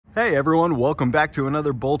Hey everyone, welcome back to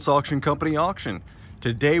another Boltz Auction Company auction.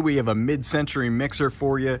 Today we have a mid-century mixer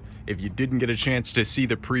for you. If you didn't get a chance to see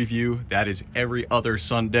the preview, that is every other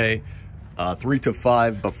Sunday, 3 to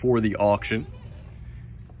 5 before the auction.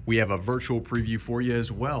 We have a virtual preview for you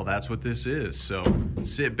as well. That's what this is. So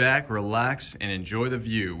sit back, relax, and enjoy the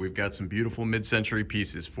view. We've got some beautiful mid-century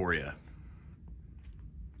pieces for you.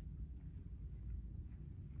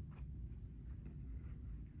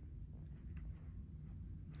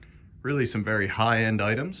 Really some very high-end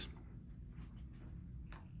items.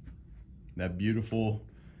 That beautiful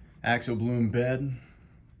Axel Bloom bed.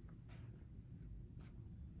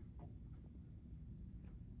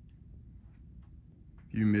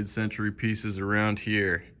 A few mid-century pieces around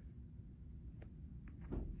here.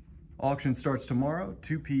 Auction starts tomorrow,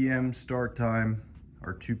 2 p.m. start time,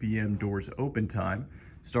 or 2 p.m. doors open time.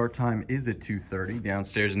 Start time is at 2:30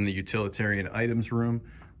 downstairs in the utilitarian items room,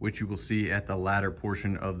 which you will see at the latter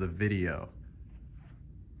portion of the video.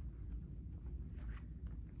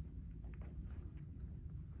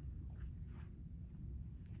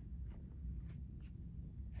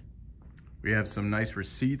 We have some nice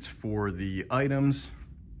receipts for the items,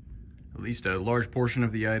 at least a large portion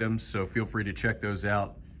of the items, so feel free to check those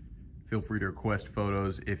out. Feel free to request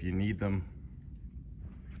photos if you need them.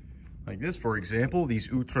 Like this, for example, these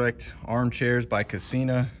Utrecht armchairs by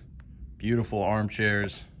Cassina. Beautiful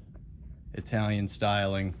armchairs. Italian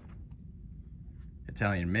styling,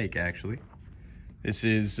 Italian make actually. This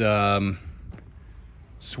is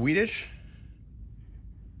Swedish,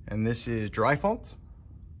 and this is Dreipunkt.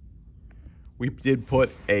 We did put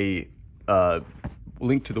a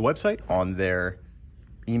link to the website on their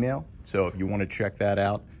email, so if you want to check that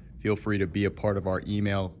out, feel free to be a part of our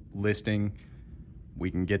email listing.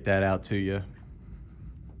 We can get that out to you.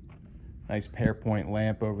 Nice pear point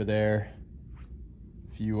lamp over there.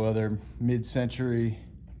 Few other mid-century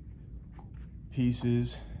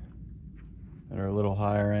pieces that are a little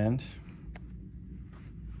higher end.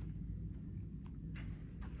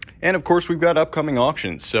 And of course, we've got upcoming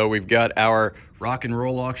auctions. So we've got our rock and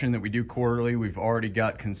roll auction that we do quarterly. We've already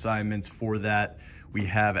got consignments for that. We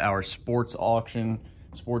have our sports auction,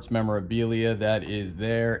 sports memorabilia that is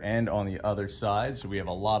there and on the other side. So we have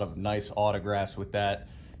a lot of nice autographs with that.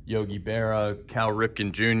 Yogi Berra, Cal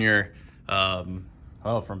Ripken Jr.,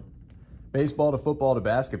 from baseball to football to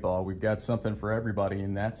basketball, we've got something for everybody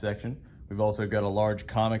in that section. We've also got a large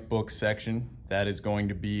comic book section that is going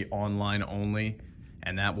to be online only,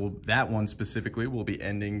 and that one specifically will be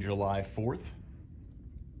ending July 4th.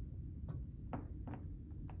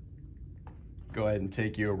 Go ahead and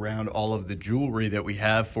take you around all of the jewelry that we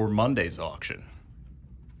have for Monday's auction.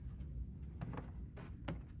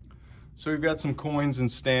 So we've got some coins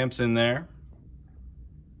and stamps in there.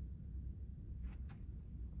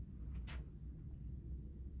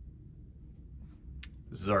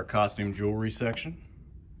 This is our costume jewelry section.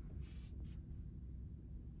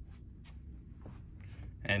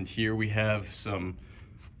 And here we have some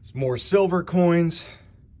more silver coins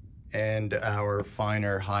and our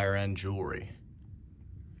finer, higher end jewelry,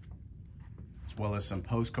 as well as some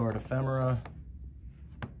postcard ephemera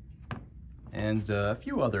and a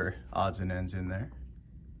few other odds and ends in there.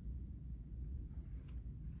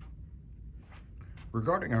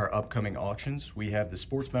 Regarding our upcoming auctions, we have the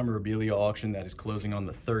sports memorabilia auction that is closing on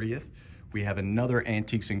the 30th. We have another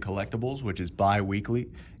antiques and collectibles, which is bi-weekly,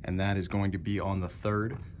 and that is going to be on the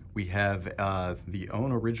 3rd. We have the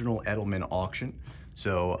own original Edelman auction.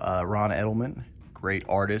 So Ron Edelman, great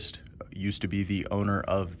artist, used to be the owner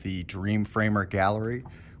of the Dream Framer Gallery.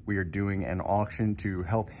 We are doing an auction to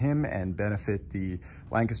help him and benefit the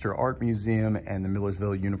Lancaster Art Museum and the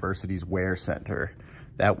Millersville University's Ware Center.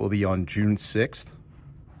 That will be on June 6th.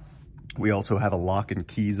 We also have a lock and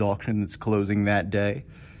keys auction that's closing that day.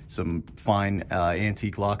 Some fine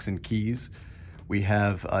antique locks and keys. We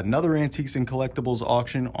have another antiques and collectibles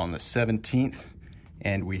auction on the 17th,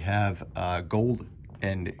 and we have gold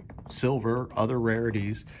and silver, other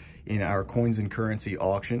rarities, in our coins and currency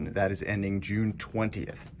auction that is ending June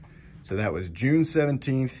 20th. So that was June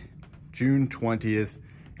 17th, June 20th,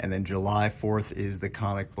 and then July 4th is the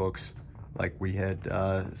comic books like we had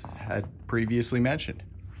previously mentioned.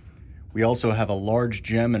 We also have a large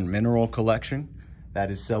gem and mineral collection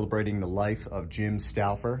that is celebrating the life of Jim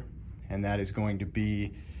Stauffer, and that is going to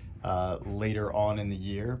be later on in the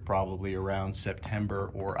year, probably around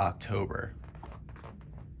September or October.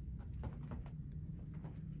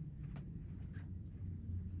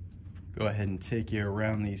 Go ahead and take you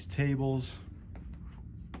around these tables.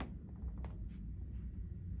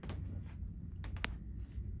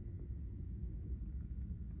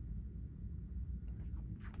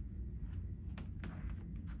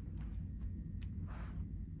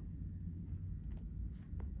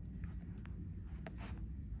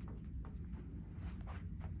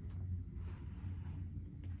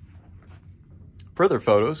 Further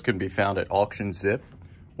photos can be found at Auction Zip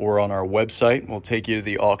or on our website. We'll take you to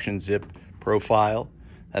the Auction Zip profile.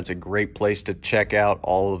 That's a great place to check out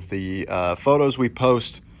all of the photos we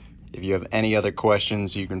post. If you have any other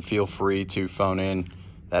questions, you can feel free to phone in.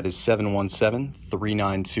 That is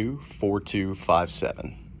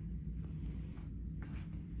 717-392-4257.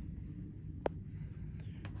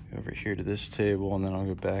 Over here to this table, and then I'll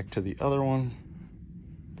go back to the other one.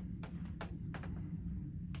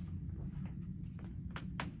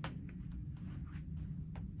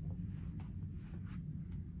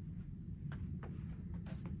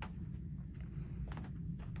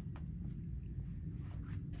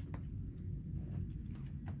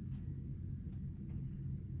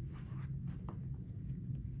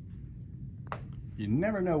 You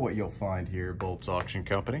never know what you'll find here at Boltz Auction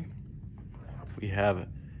Company. We have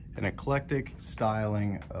an eclectic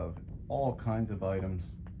styling of all kinds of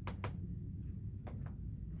items.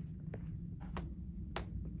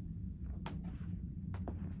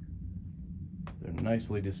 They're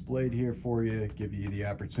nicely displayed here for you, give you the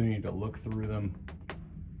opportunity to look through them,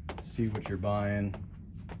 see what you're buying.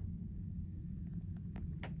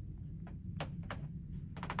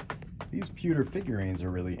 These pewter figurines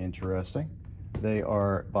are really interesting. They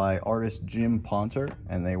are by artist Jim Ponter,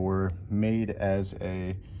 and they were made as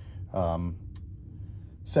a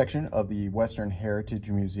section of the Western Heritage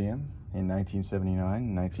Museum in 1979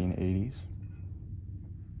 and 1980s.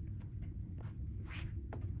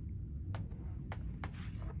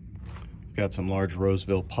 We've got some large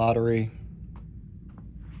Roseville pottery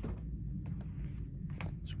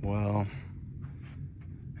as well.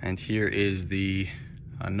 And here is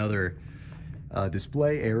another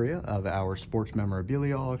display area of our sports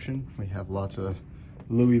memorabilia auction. We have lots of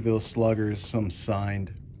Louisville Sluggers, some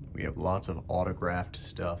signed. We have lots of autographed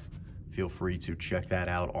stuff. Feel free to check that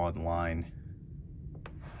out online.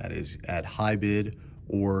 That is at high bid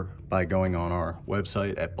or by going on our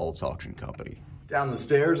website at Boltz Auction Company. Down the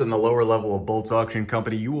stairs in the lower level of Boltz Auction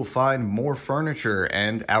Company, you will find more furniture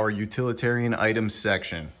and our utilitarian items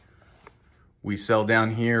section. We sell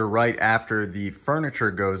down here right after the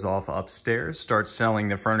furniture goes off upstairs, start selling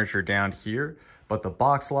the furniture down here, but the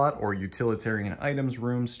box lot or utilitarian items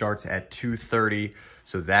room starts at 2:30,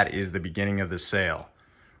 so that is the beginning of the sale.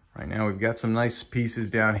 Right now we've got some nice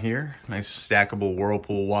pieces down here, nice stackable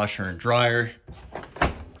Whirlpool washer and dryer.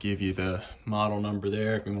 Give you the model number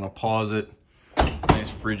there if you want to pause it.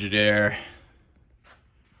 Nice Frigidaire.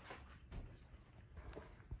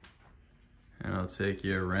 And I'll take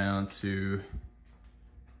you around to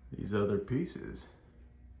these other pieces.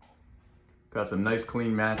 Got some nice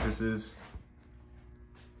clean mattresses.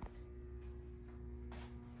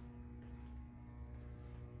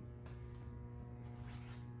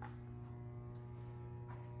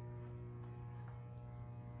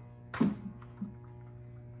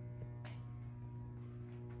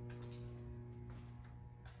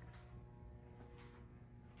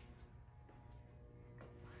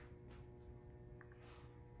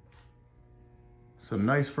 Some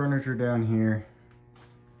nice furniture down here.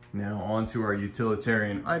 Now onto our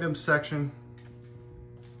utilitarian items section.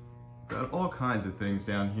 Got all kinds of things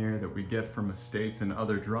down here that we get from estates and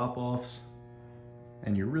other drop-offs,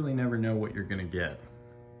 and you really never know what you're gonna get.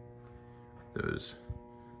 Those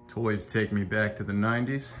toys take me back to the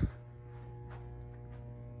 90s.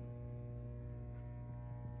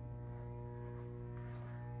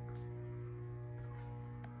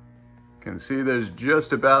 Can see there's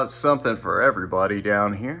just about something for everybody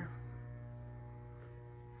down here.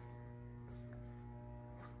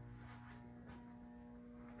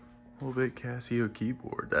 Little bit Casio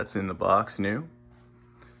keyboard, that's in the box new.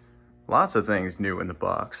 Lots of things new in the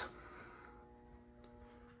box.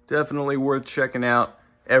 Definitely worth checking out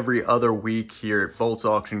every other week here at Boltz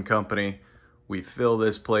Auction Company. We fill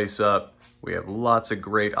this place up. We have lots of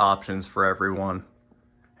great options for everyone,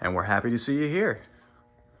 and we're happy to see you here.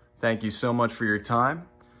 Thank you so much for your time.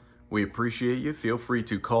 We appreciate you. Feel free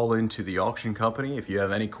to call in to the auction company if you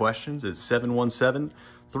have any questions at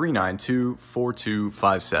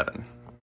 717-392-4257.